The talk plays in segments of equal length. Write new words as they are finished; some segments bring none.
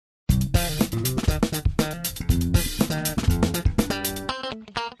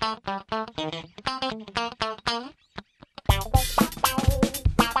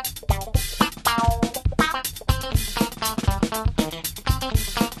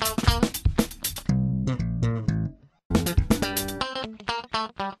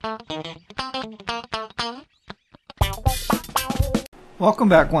Welcome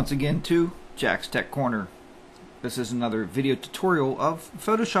back once again to Jack's Tech Corner. This is another video tutorial of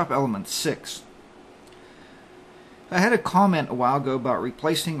Photoshop Elements 6. I had a comment a while ago about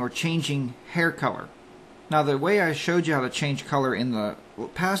replacing or changing hair color. Now the way I showed you how to change color in the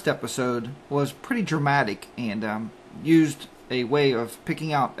past episode was pretty dramatic and used a way of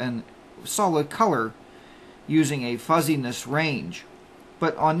picking out a solid color using a fuzziness range.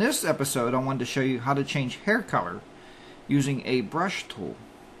 But on this episode I wanted to show you how to change hair color using a brush tool.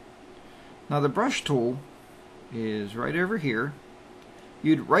 Now the brush tool is right over here.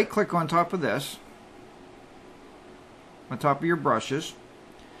 You'd right click on top of this, on top of your brushes,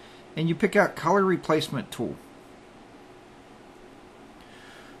 and you pick out color replacement tool.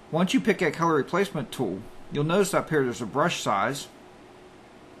 Once you pick out color replacement tool, you'll notice up here there's a brush size,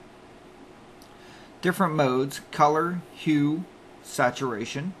 different modes, color, hue,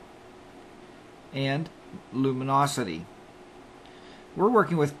 saturation, and luminosity. We're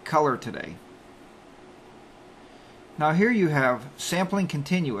working with color today. Now here you have sampling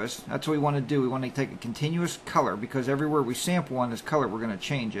continuous. That's what we want to do. We want to take a continuous color because everywhere we sample on this color we're going to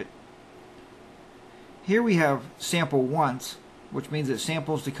change it. Here we have sample once, which means it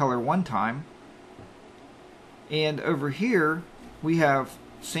samples the color one time. And over here we have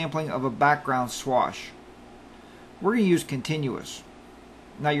sampling of a background swash. We're going to use continuous.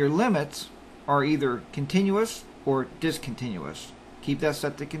 Now your limits are either continuous or discontinuous. Keep that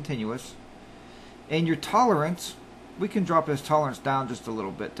set to continuous. And your tolerance, we can drop this tolerance down just a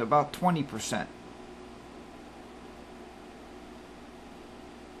little bit to about 20%.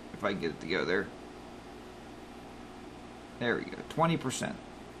 If I can get it to go there. There we go, 20%.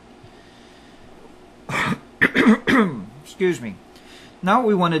 Excuse me. Now what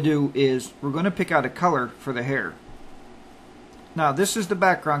we want to do is we're going to pick out a color for the hair. Now this is the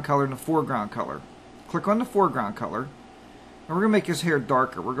background color and the foreground color. Click on the foreground color and we're going to make his hair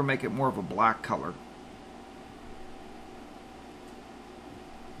darker. We're going to make it more of a black color.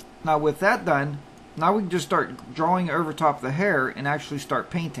 Now with that done, now we can just start drawing over top of the hair and actually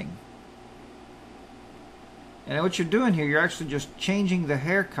start painting. And what you're doing here, you're actually just changing the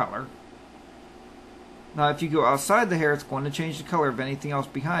hair color. Now if you go outside the hair, it's going to change the color of anything else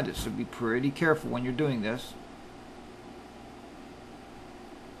behind it, so be pretty careful when you're doing this.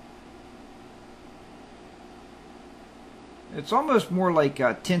 It's almost more like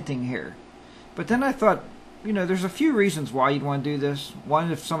tinting hair. But then I thought, you know, there's a few reasons why you'd want to do this. One,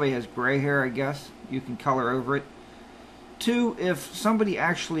 if somebody has gray hair, I guess, you can color over it. Two, if somebody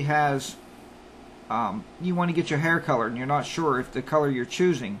actually has, you want to get your hair colored and you're not sure if the color you're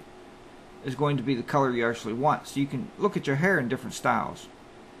choosing is going to be the color you actually want. So you can look at your hair in different styles.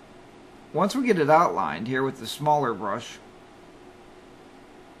 Once we get it outlined here with the smaller brush,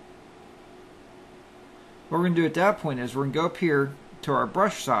 what we're going to do at that point is we're going to go up here to our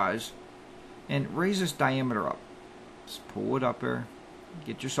brush size and raise this diameter up. Just pull it up there,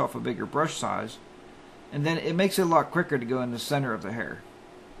 get yourself a bigger brush size, and then it makes it a lot quicker to go in the center of the hair.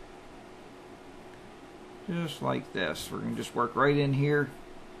 Just like this. We're going to just work right in here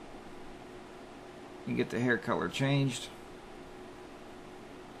and get the hair color changed.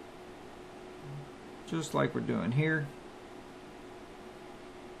 Just like we're doing here.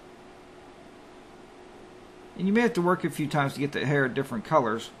 And you may have to work a few times to get the hair different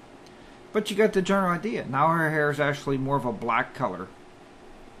colors, but you got the general idea. Now her hair is actually more of a black color.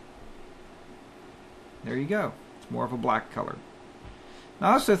 There you go. It's more of a black color. Now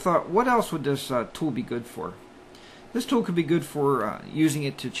I also thought, what else would this tool be good for? This tool could be good for using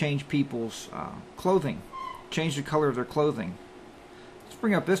it to change people's clothing, change the color of their clothing. Let's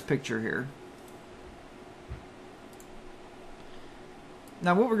bring up this picture here.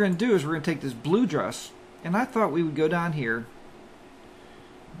 Now what we're going to do is we're going to take this blue dress, and I thought we would go down here.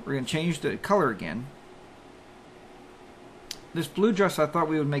 We're going to change the color again. This blue dress, I thought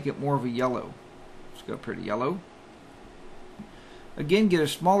we would make it more of a yellow. Let's go pretty yellow. Again, get a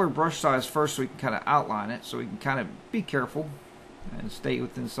smaller brush size first so we can kind of outline it, so we can kind of be careful and stay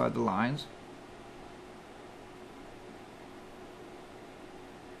within inside the lines.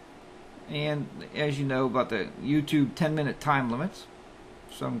 And as you know about the YouTube 10-minute time limits,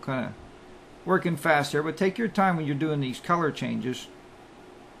 so I'm kind of working fast here, but take your time when you're doing these color changes.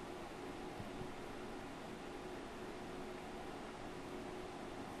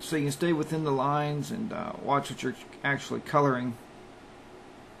 So you can stay within the lines and watch what you're actually coloring.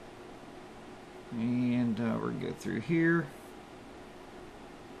 And we're going to go through here.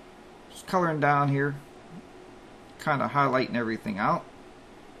 Just coloring down here. Kind of highlighting everything out.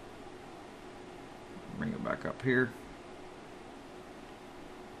 Bring it back up here.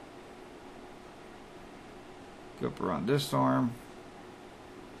 Go up around this arm.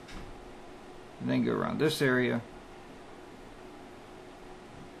 and then go around this area.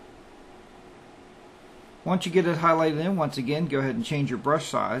 Once you get it highlighted in, once again, go ahead and change your brush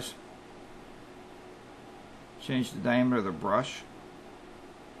size. Change the diameter of the brush.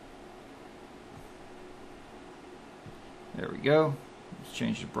 There we go. Let's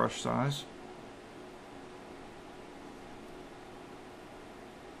change the brush size.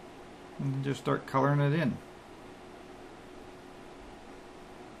 And just start coloring it in.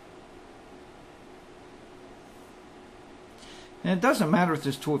 And it doesn't matter with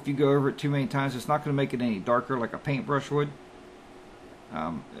this tool if you go over it too many times. It's not going to make it any darker like a paintbrush would.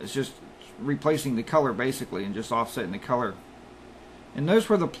 It's just replacing the color basically and just offsetting the color. And notice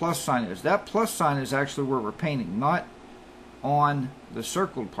where the plus sign is. That plus sign is actually where we're painting, not on the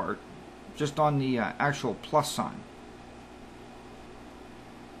circled part, just on the actual plus sign.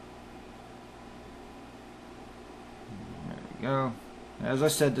 There we go. As I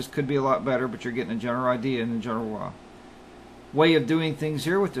said, this could be a lot better, but you're getting a general idea and a general way of doing things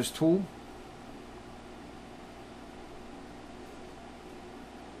here with this tool.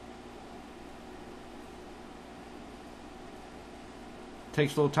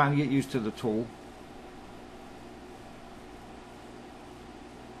 Takes a little time to get used to the tool.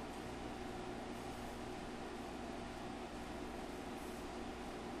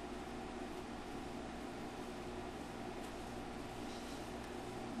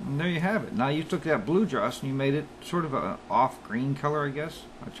 And there you have it. Now you took that blue dress and you made it sort of an off green color, I guess.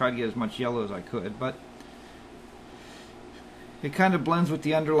 I tried to get as much yellow as I could, but it kind of blends with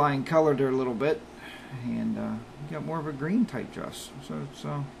the underlying color there a little bit, and you got more of a green type dress. So it's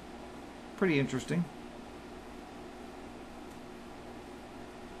pretty interesting.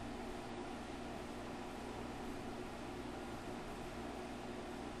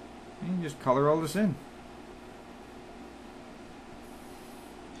 And you just color all this in.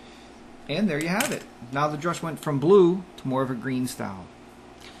 And there you have it. Now the dress went from blue to more of a green style.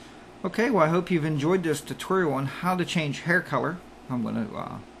 Okay, well I hope you've enjoyed this tutorial on how to change hair color. I'm going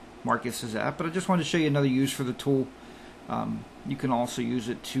to mark this as that, but I just wanted to show you another use for the tool. You can also use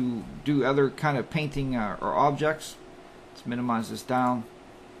it to do other kind of painting or objects. Let's minimize this down.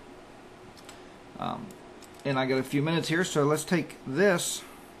 And I got a few minutes here, so let's take this.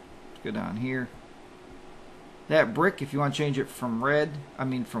 Let's go down here. That brick, if you want to change it from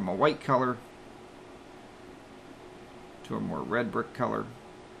from a white color to a more red brick color,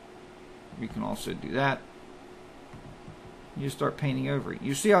 you can also do that. You start painting over it.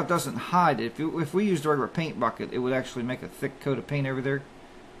 You see how it doesn't hide it. If we used a regular paint bucket, it would actually make a thick coat of paint over there,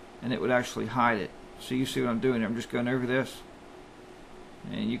 and it would actually hide it. So you see what I'm doing here. I'm just going over this,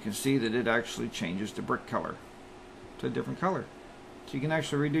 and you can see that it actually changes the brick color to a different color. So you can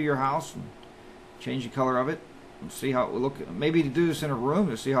actually redo your house and change the color of it. And see how it would look. Maybe to do this in a room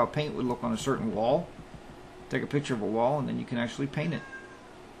to see how paint would look on a certain wall. Take a picture of a wall and then you can actually paint it.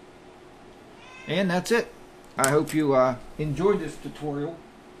 And that's it. I hope you enjoyed this tutorial,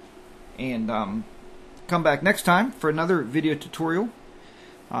 and come back next time for another video tutorial.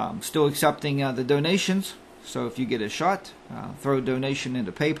 Still accepting the donations, so if you get a shot, throw a donation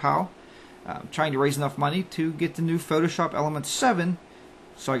into PayPal. Trying to raise enough money to get the new Photoshop Elements 7,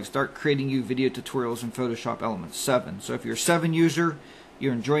 so I can start creating you video tutorials in Photoshop Elements 7. So if you're a 7 user,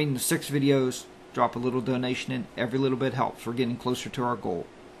 you're enjoying the 6 videos, drop a little donation in. Every little bit helps. We're getting closer to our goal.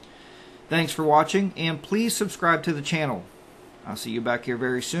 Thanks for watching, and please subscribe to the channel. I'll see you back here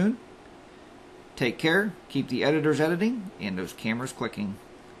very soon. Take care, keep the editors editing, and those cameras clicking.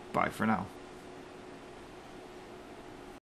 Bye for now.